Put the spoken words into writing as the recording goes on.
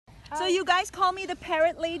So you guys call me the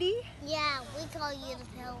Parrot Lady? Yeah, we call you the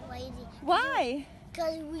Parrot Lady. Why?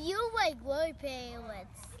 Because you like really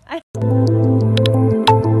parrots.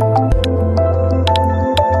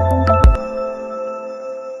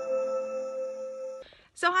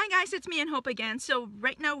 So hi guys, it's me and Hope again. So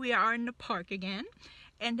right now we are in the park again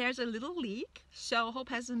and there's a little leak. So Hope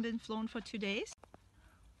hasn't been flown for 2 days.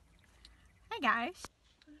 Hi guys.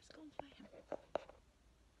 Let's go and find him.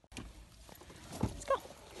 Let's go.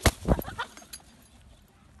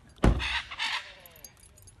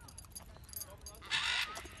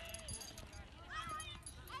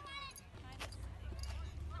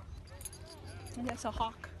 And there's a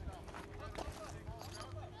hawk.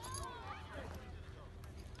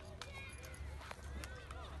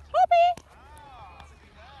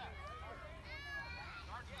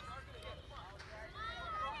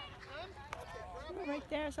 Right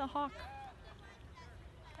there's a hawk.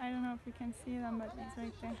 I don't know if you can see them, but he's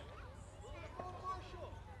right there.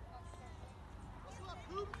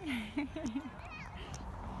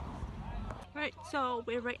 Right, so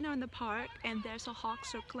we're right now in the park and there's a hawk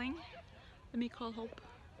circling. Let me call Hope.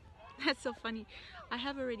 That's so funny. I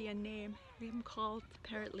have already a name. I'm called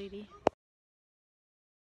Parrot Lady.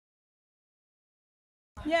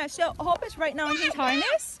 Yeah, so Hope is right now in his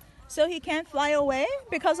harness, so he can't fly away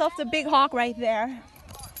because of the big hawk right there.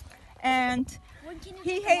 And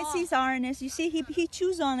he hates his harness. You see, he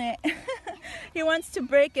chews on it. He wants to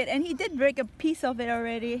break it, and he did break a piece of it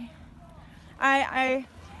already. I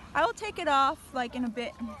will take it off like in a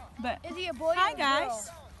bit. But Is he a boy hi or a guys. girl?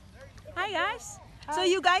 Hi guys. So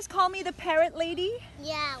you guys call me the Parrot Lady?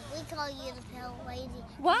 Yeah, we call you the Parrot Lady.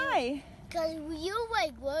 Why? Because you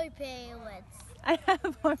like really parrots. I have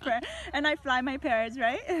a parrot, and I fly my parrots,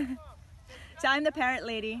 right? So I'm the Parrot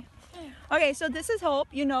Lady. Okay, so this is Hope.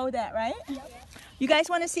 You know that, right? Yep. You guys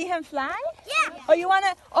want to see him fly? Yeah. Or you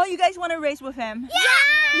guys want to race with him? Yeah.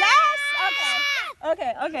 Yes.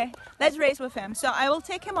 Okay. Let's race with him. So I will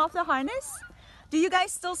take him off the harness. Do you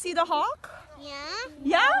guys still see the hawk? Yeah.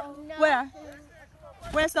 Yeah? No. Where?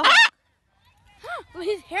 Where's the hawk? Well,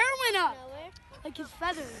 his hair went up. Like his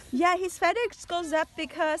feathers. Yeah, his feathers goes up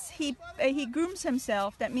because he grooms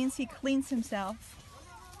himself. That means he cleans himself.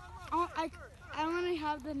 I want to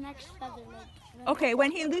have the next feather. Okay,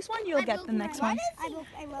 when he loses one, you'll get the next one.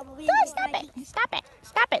 Stop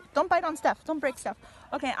it. Don't bite on stuff. Don't break stuff.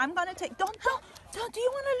 Okay, I'm gonna take, don't, do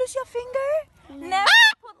you want to lose your finger? Never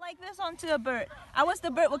put like this onto a bird. I wish the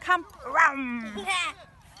bird would come,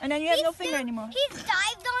 and then you have no finger anymore. He dived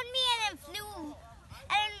on me and then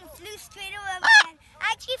flew straight over my head.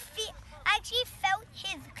 I actually felt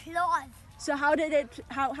his claws. So how did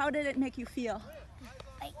it make you feel?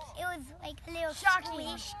 Like it was like a little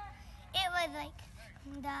squish. It was like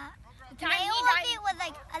the tail of it was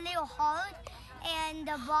like a little hard, and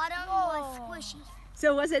the bottom was squishy.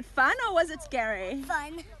 So was it fun or was it scary?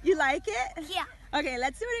 Fun. You like it? Yeah. Okay,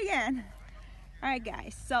 let's do it again. All right,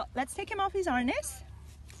 guys. So let's take him off his harness.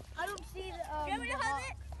 I don't see the. Do you want me to hold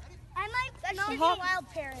it? I might. That's a wild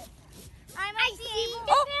parrot. I might be able to.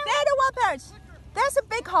 Oh, there are the wild parrots. There's a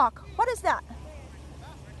big hawk. What is that?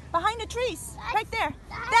 Behind the trees, right there.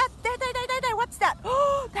 There. What's that?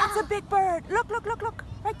 Oh, that's a big bird. Look.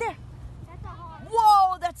 Right there. That's a hawk.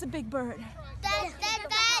 Whoa, that's a big bird.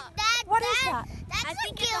 What is that? I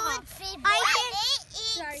think it's a hawk. I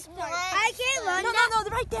can't run. No,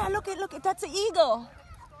 right there. Look it. That's an eagle.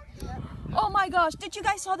 Oh my gosh, did you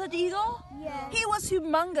guys saw that eagle? Yeah. He was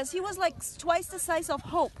humongous. He was like twice the size of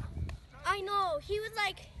Hope. I know. He was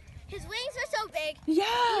like, his wings are so big.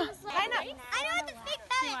 Yeah. Like, I know it's a big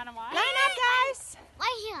belly. Line up, guys.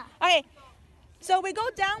 Right here. Okay, so we go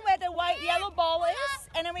down where the white yellow ball is,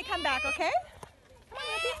 and then we come back, okay?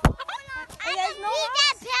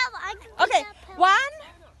 Okay, 1,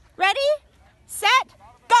 ready, set,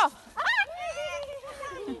 go.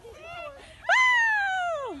 Woo!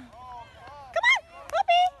 Come on,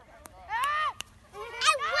 Poppy.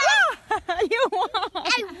 You won.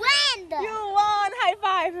 I won. You won. High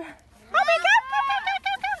five. Poppy, go.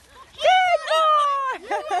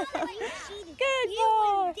 Good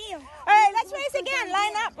boy. All right, let's race again.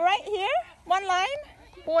 Line up right here. One line,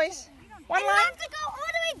 boys. One line. have to go all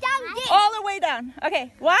the way down there. All the way down.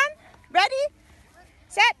 Okay, 1, ready,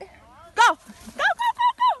 set, go. Go.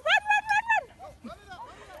 Run.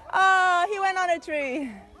 Oh, he went on a tree.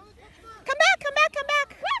 Come back.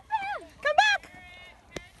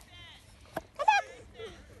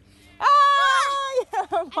 Oh,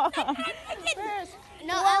 you won.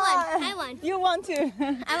 No, I won. You won too.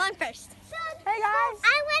 I won first. Hey guys.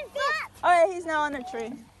 I won first. All right, he's now on a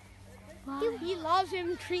tree. He loves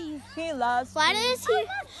him trees. He loves. Why does he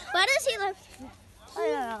love? I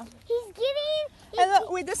don't know.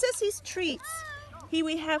 this is his treats.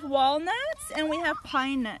 We have walnuts and we have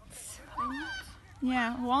pine nuts.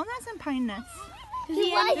 Yeah, walnuts and pine nuts.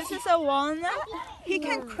 This is a walnut. He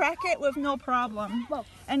can crack it with no problem.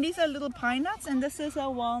 And these are little pine nuts, and this is a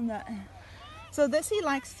walnut. So this he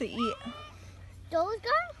likes to eat. Those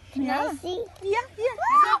guys? Can I see? Yeah, here.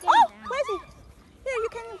 Oh, where's he? Here, you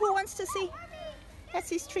can. Who wants to see? That's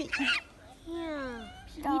his treat. Yeah.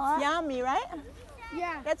 It's yummy, right?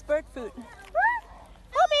 Yeah. That's bird food.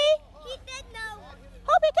 Hobie! He said no.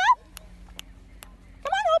 Hobie, come!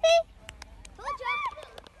 Come on, Hobie! Come on,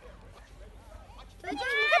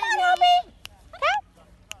 Hobie! Come!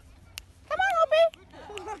 Come on, Hobie!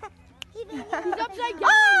 He's upside down.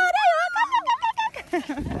 Oh, there you are! Come,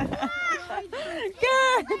 come, come, come, come!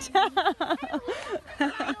 Good job!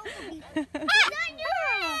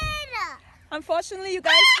 Unfortunately, you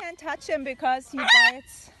guys can't touch him because he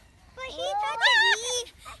bites. But he touches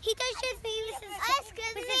me. He touches me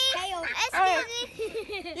with his tail. Alright.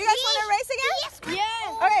 You guys want to race again?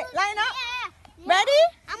 Yeah. Okay, line up. Ready?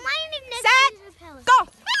 I'm minding next Set. to his Go!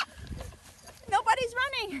 Nobody's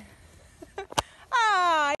running.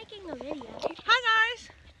 Ah. Making a video. Hi guys.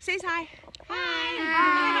 Say hi.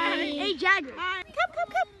 Hi. Hey, Jagger. Hi. Come.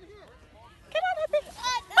 Come on, Happy.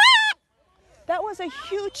 That was a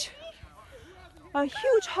huge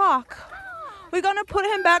hawk. We're gonna put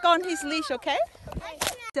him back on his leash, okay?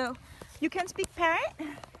 So, you can speak parrot?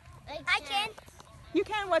 I can. You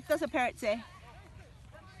can. What does a parrot say?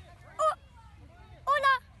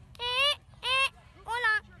 Hola.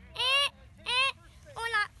 Hola.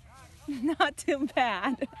 Hola. Not too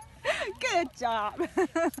bad. Good job.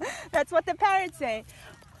 That's what the parrots say.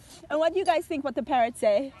 And what do you guys think what the parrots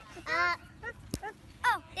say?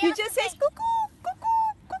 He just says cuckoo,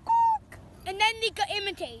 cuckoo, cuckoo. And then they can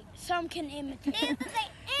imitate. Some can imitate.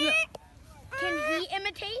 Can he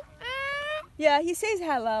imitate? Yeah, he says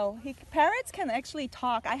hello. Parrots can actually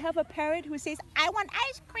talk. I have a parrot who says, I want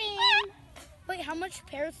ice cream. Wait, how much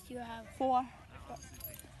parrots do you have? 4.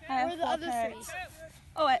 I have Where are the 4 other parrots. 3?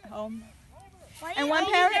 Oh, at home. Why And do one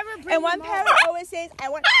you parrot, never bring them parrot all? always says, I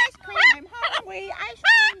want ice cream. I'm hungry. Ice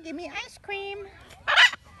cream. Give me ice cream.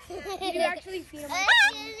 Did you actually feed him?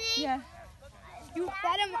 Yeah. You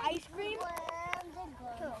fed him ice cream?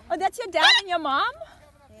 Oh, that's your dad and your mom?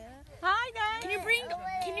 Hi, guys. Can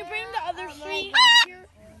you bring the other 3 here?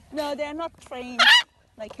 No, they're not trained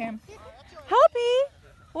like him. Hopi!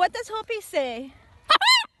 What does Hopi say?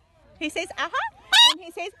 He says, and he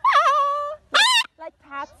says, like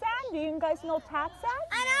Tarzan. Do you guys know Tarzan?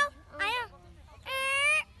 I know.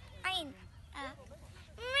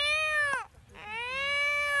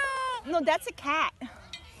 No, that's a cat.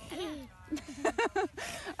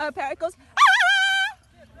 A parrot goes,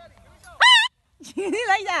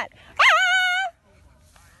 like that.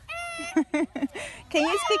 Can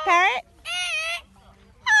you speak parrot?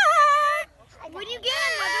 When you get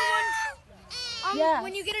another one, Yes.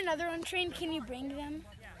 when you get another one trained, can you bring them?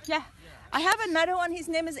 Yeah. I have another one. His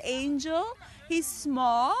name is Angel. He's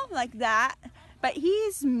small like that, but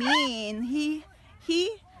he's mean. He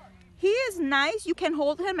is nice. You can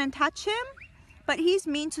hold him and touch him, but he's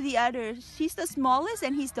mean to the others. He's the smallest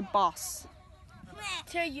and he's the boss.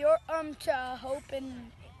 To Hope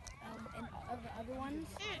and the other ones.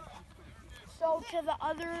 So to the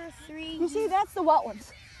other 3. You see, that's the wild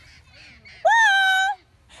ones. Wah!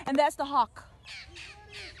 And that's the hawk.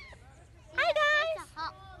 Hi guys.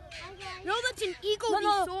 No, that's an eagle.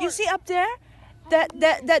 No. You see up there?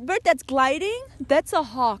 That bird that's gliding? That's a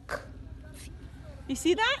hawk. You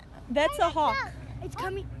see that? That's a hawk. It's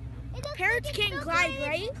coming. Parrots can't glide,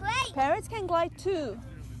 right? Parrots can glide too,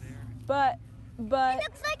 but It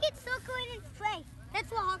looks like it's still going in play. That's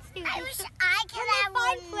what hawks do. I wish I could have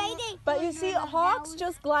one. but you see, hawks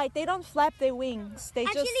just glide. They don't flap their wings. They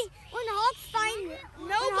Actually, just. when hawks find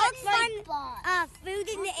food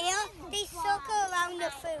in the air, they circle around the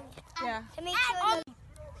food Yeah. to make sure.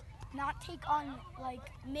 Not take on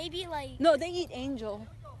maybe No, they eat angel.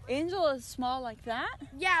 Angel is small like that.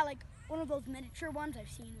 yeah, like one of those miniature ones. I've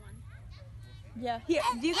seen one. Yeah. Here,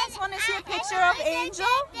 do you guys want to see a picture of Angel?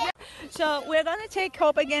 So we're gonna take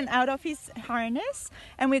Hope again out of his harness,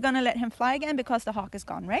 and we're gonna let him fly again because the hawk is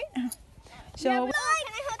gone, right? So.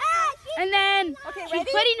 And then Okay, she's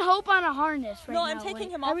ready? putting Hope on a harness right No, now. I'm taking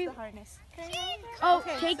him off the harness. Oh,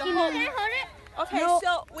 Okay, taking so him. Okay, No.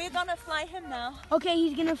 so we're gonna fly him now. Okay,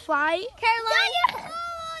 he's gonna fly. Caroline.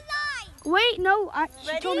 Wait, no,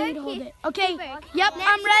 she told me Ready? to hold it. Okay, yep, I'm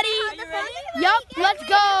Are you ready. ready? Yup, let's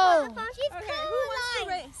go. Okay, who wants to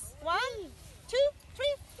race? 1, 2,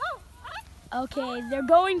 3, go! Okay, they're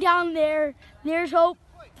going down there. There's Hope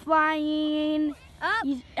flying.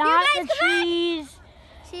 He's at the trees.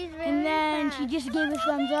 And then she just gave a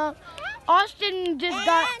thumbs up. Austin just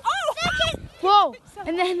got... Whoa!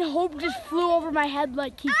 And then Hope just flew over my head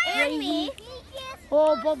like he's crazy.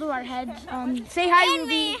 Oh, both of our heads. Say hi,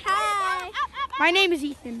 Ruby. Hi. My name is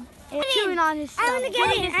Ethan. And chewing on his stuff. I want to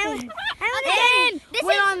get in. I want And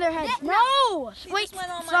went on their heads. No! Wait, just went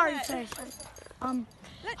on my sorry. head.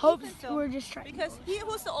 Hope Ethan go, we're just trying. Because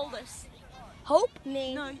who's the oldest? Hope?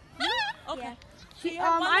 Me. No, you? Okay. Yeah. So you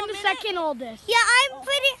have one I'm more the minute? second oldest. Yeah, I'm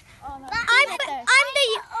pretty. I'm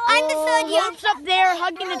the third Hope's youngest. up there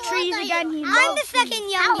hugging the trees again. He I'm the loves me. second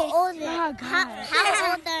youngest. Oh, gosh.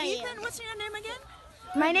 How old are you? Ethan, what's your name again?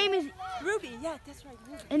 My name is... Ruby. Yeah, that's right,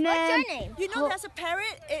 Ruby. And then, What's your name? You know, there's a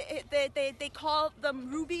parrot. They call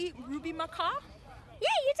them Ruby macaw. Yeah,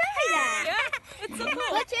 you told me that. Yeah, it's so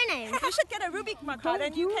cool. What's your name? You should get a Ruby macaw,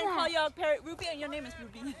 then you do can that. call your parrot Ruby, and your name is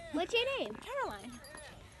Ruby. What's your name? Caroline.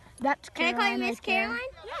 That's Can I call you Caroline Miss right there. Caroline?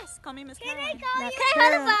 Yes, call me Miss Can I Caroline. call That's you? Can I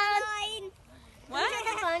Caroline.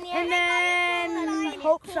 What? phone? And then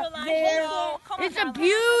Hope's up Caroline. there. Oh, come on, It's a Caroline.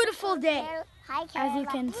 beautiful day, Hi, as you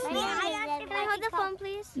can see. Can I hold the phone,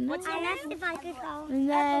 please? What's your I name? asked if I could call. And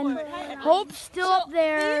then Edward. Hope's still up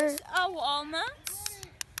there. These are walnuts.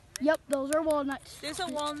 Yep, those are walnuts. These are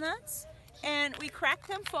walnuts, and we crack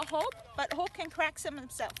them for Hope, but Hope can crack some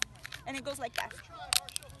himself, and it goes like that.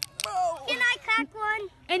 Whoa. Can I crack one?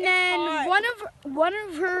 And then hard. one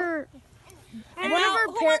of her Now,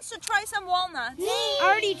 who wants to try some walnuts? I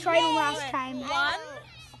already tried them last Okay. time. One.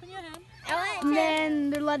 Open your hand. And then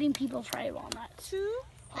they're letting people try walnuts. Two.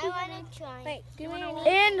 I want to try. Wait, do you want to?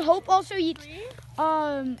 And Hope also eats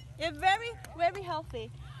They're very, very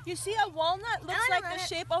healthy. You see, a walnut looks like the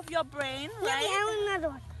shape of your brain, I right? want another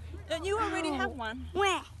one. And you already have one.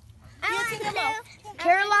 Where? Here, take them out.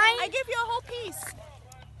 Caroline. I give you a whole piece.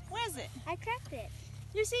 Where is it? I cracked it.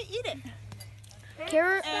 You see, eat it.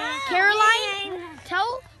 Caroline,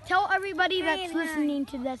 tell everybody that's listening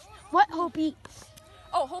to this what Hope eats.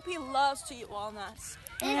 Oh, Hope he loves to eat walnuts.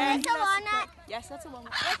 Is And this a walnut? yes, that's a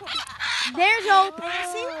walnut. Yes, Hope eats There's Hope.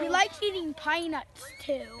 See? He likes eating pine nuts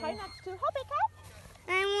too. pine nuts too. Hope it up.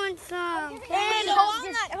 I want some. And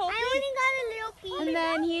walnut, Hope. I only got a little piece. And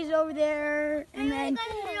then he's over there. And then got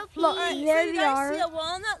a little piece. look, Alright, so there you they guys see a are.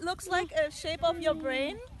 walnut looks like a shape of your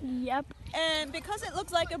brain, Yep. and because it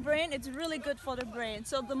looks like a brain, it's really good for the brain.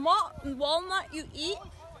 So the more walnut you eat,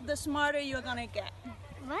 the smarter you're gonna get.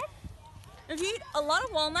 What? If you eat a lot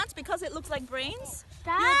of walnuts because it looks like brains,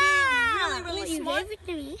 Stop. you'll be really, really You smart gave it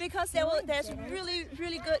to me. because there's really,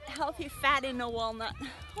 really good healthy fat in a walnut.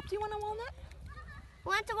 Hope, do you want a walnut?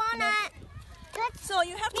 Want a walnut? So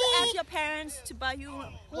you have to ask your parents to buy you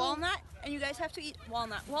walnut, and you guys have to eat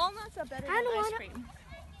walnut. Walnuts are better than I don't ice wanna- cream.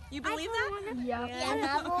 You believe that? Yep.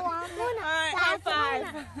 Another walnut. Alright, high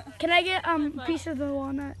five. Can I get a piece of the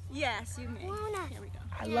walnut? Yes, you may. Walnut. Here we go.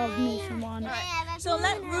 I love me some walnut. Alright, so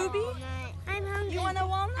let Ruby, I'm hungry. you want a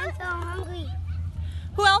walnut? I'm so hungry.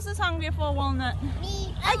 Who else is hungry for a walnut?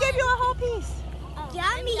 Me. I gave you a whole piece.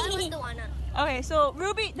 Yummy. The walnut. Okay, so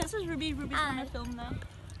Ruby, this is Ruby. Ruby's gonna film now.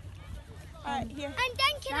 Alright, here. And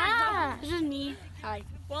then can Ah, this is me. Hi.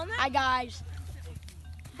 Walnut? Hi guys.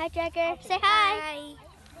 Hi, Jacker. Say hi.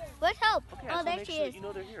 Where's Hope? Okay, Oh, so there make she sure is. you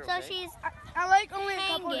know they're here, So okay? she's I like only a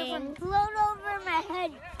couple hanging. different. Float over my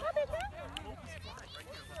head.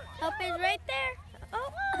 Hope is right there.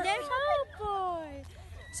 Oh, there's Hope. Boy.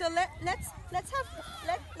 So let's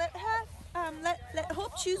let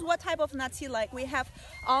Hope choose what type of nuts he like. We have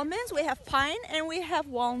almonds, we have pine, and we have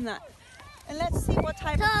walnut. And let's see what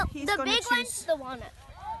type So he's the gonna big choose. one's the walnut.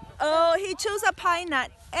 Oh, he chose a pine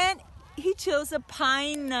nut, and he chose a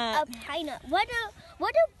pine nut. A pine nut. What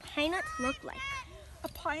do pine nuts look like? A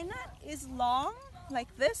pine nut is long,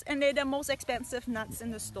 like this, and they're the most expensive nuts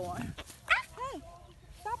in the store. Hey,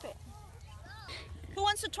 stop it. Who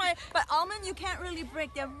wants to try it? But almond you can't really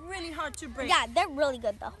break. They're really hard to break. Yeah, they're really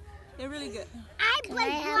good though. They're really good. I break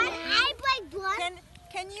blood. I break blood.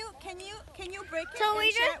 Can you break it So and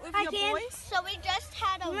we share just it with your boys? So we just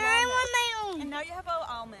had a walnut. I want my own. And now you have an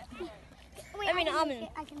almond. I mean almond.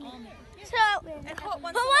 So And Hope who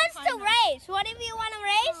wants to race? What if you want to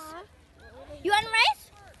race? You want to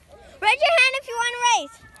race? Raise your hand if you want to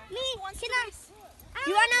race. Me. Who wants to race?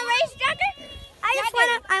 You want to race, Jacker?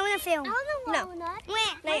 I want to film. No.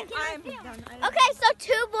 I'm done. Okay, so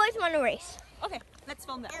 2 boys want to race. Okay, let's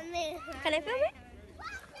film that. Can I film it?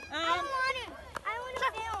 I want to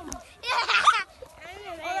film.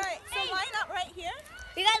 Alright, so line up right here.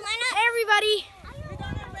 You guys line up. Everybody. We're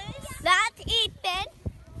gonna race. That's Ethan.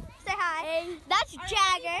 Say hi. That's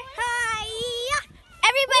Jagger. Hi.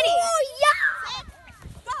 Everybody. Oh, yeah.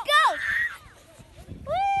 Go.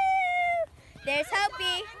 Woo. There's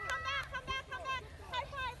Hopi. Come back. High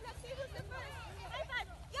five.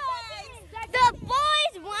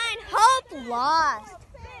 lost.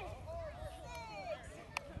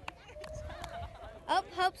 Oh,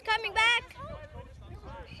 Hope's coming back.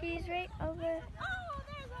 She's right over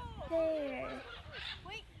there.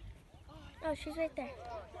 Oh, she's right there.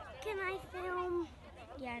 Can I film?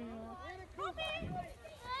 Yeah, no. She's over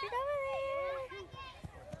there.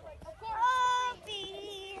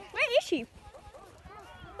 Poppy. Where is she?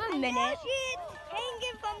 1 minute. She's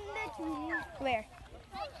hanging from the tree. Where?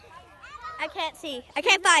 I can't see. I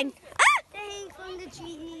can't find. Ah! Hanging from the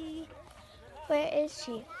tree. Where is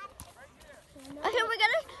she? Okay,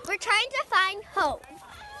 we're trying to find Hope.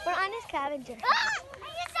 We're on a scavenger. Ah! I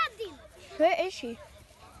hear something. Where is she?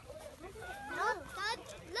 No, that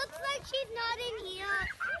looks like she's not in here.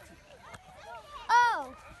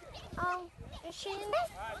 Oh, is she in there?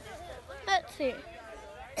 Let's see.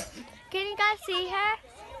 Can you guys see her?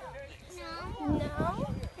 No.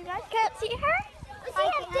 No? You guys can't see her? I see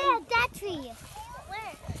up there, that tree.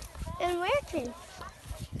 Where? In where tree?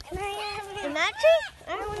 Can I have In that tree? I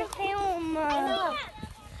want to film.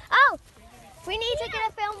 Oh, we need to get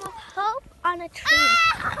a film of Hope on a tree.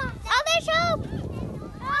 Ah! Oh, there's Hope!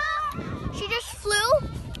 She just flew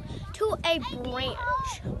to a branch.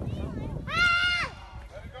 Ah!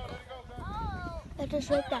 They're just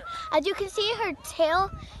right there. As you can see, her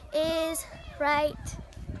tail is right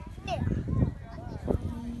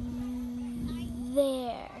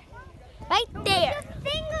there. Right there.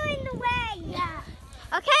 Finger in the way. Yeah.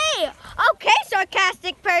 Okay. Okay,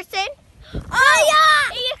 sarcastic person. Oh,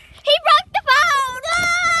 yeah. He broke the phone.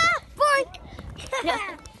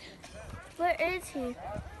 Ah! Where is he?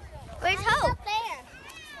 Where's Hope? Up there.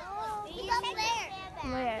 He's up there.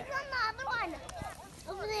 Where? He's on the other one.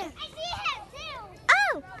 Over there. I see him too.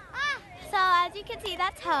 Oh! So as you can see,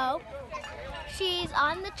 that's Hope. She's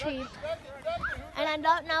on the tree, and I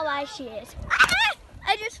don't know why she is. Ah!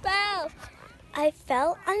 I just fell. I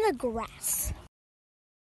fell on the grass.